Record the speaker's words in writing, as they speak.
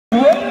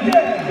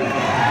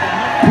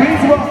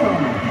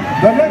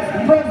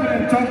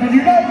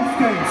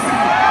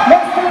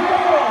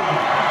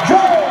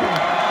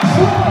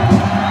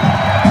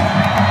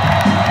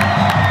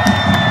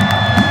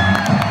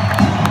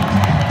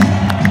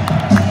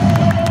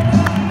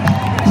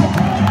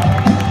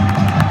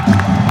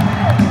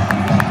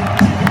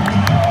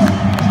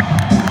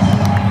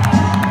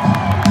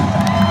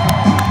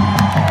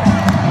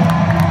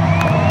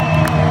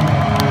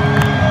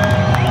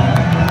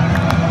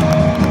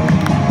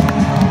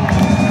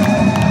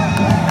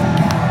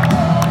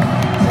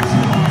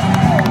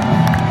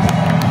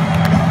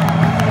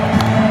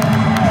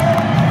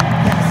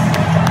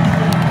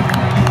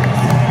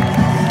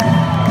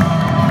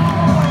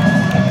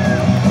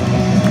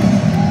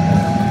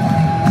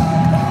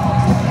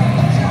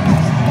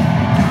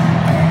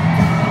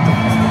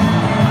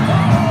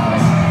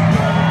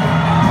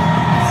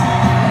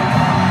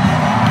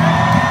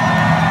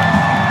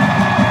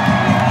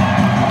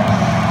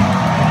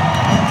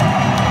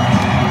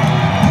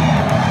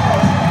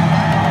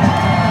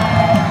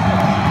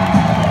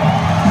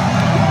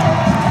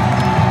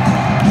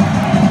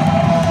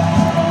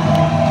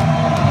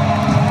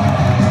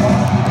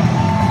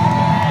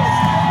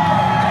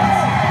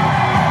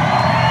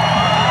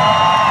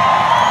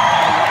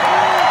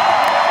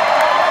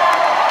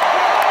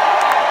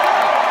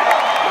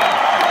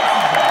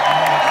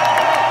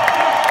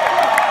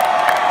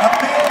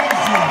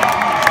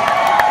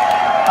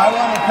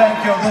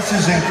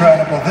This is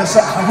incredible. This,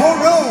 who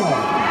knew?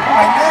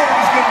 I knew it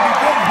was going to be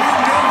good. Who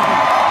knew?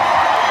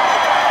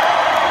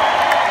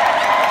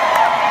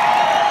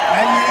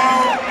 And you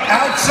know,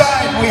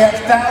 outside we have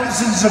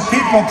thousands of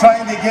people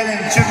trying to get in.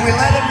 Should we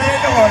let them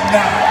in or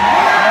not?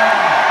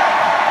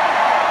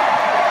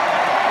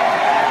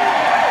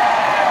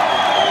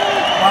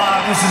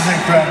 Wow, this is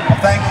incredible.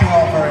 Thank you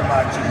all very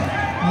much.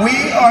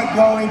 We are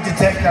going to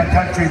take our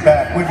country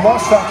back. We've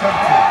lost our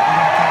country.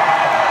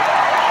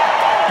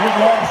 We've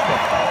lost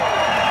it.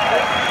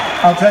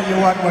 I'll tell you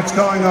what, what's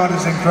going on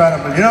is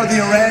incredible. You know, the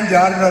Iran deal,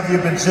 I don't know if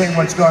you've been seeing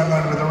what's going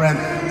on with Iran.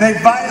 They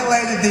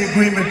violated the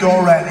agreement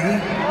already.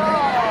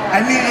 I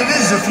mean, it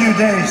is a few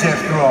days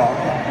after all.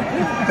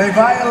 They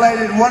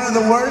violated one of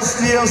the worst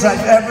deals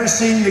I've ever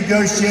seen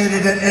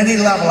negotiated at any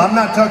level. I'm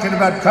not talking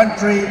about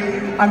country,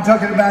 I'm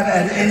talking about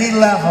at any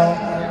level.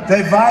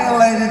 They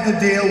violated the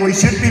deal. We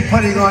should be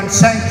putting on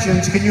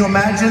sanctions. Can you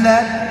imagine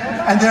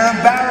that? And they're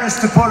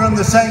embarrassed to put on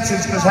the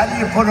sanctions, because how do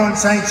you put on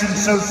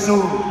sanctions so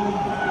soon?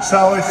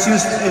 So it's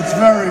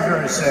very,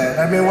 very sad.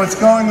 I mean, what's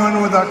going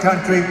on with our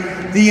country,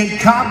 the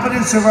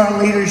incompetence of our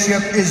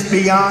leadership is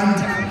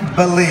beyond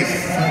belief.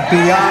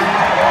 Beyond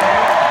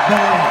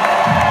belief.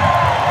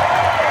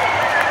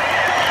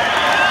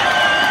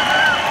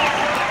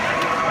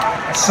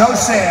 So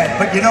sad,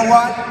 but you know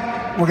what?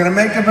 We're going to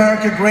make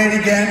America great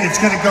again. It's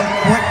going to go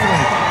quickly.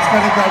 It's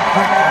going to go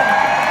quickly.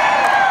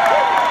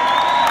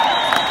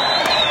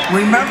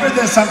 Remember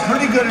this, I'm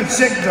pretty good at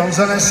signals,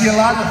 and I see a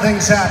lot of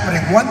things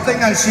happening. One thing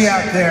I see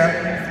out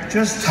there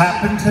just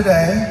happened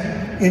today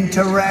in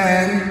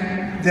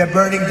Tehran. They're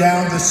burning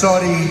down the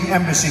Saudi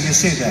embassy. You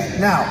see that?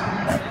 Now,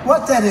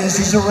 what that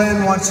is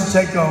Iran wants to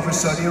take over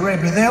Saudi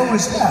Arabia. They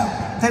always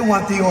have. They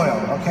want the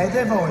oil, okay?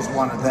 They've always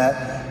wanted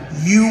that.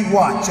 You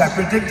watch. I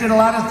predicted a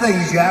lot of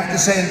things you have to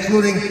say,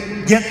 including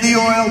get the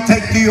oil,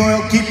 take the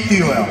oil, keep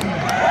the oil.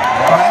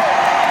 All right?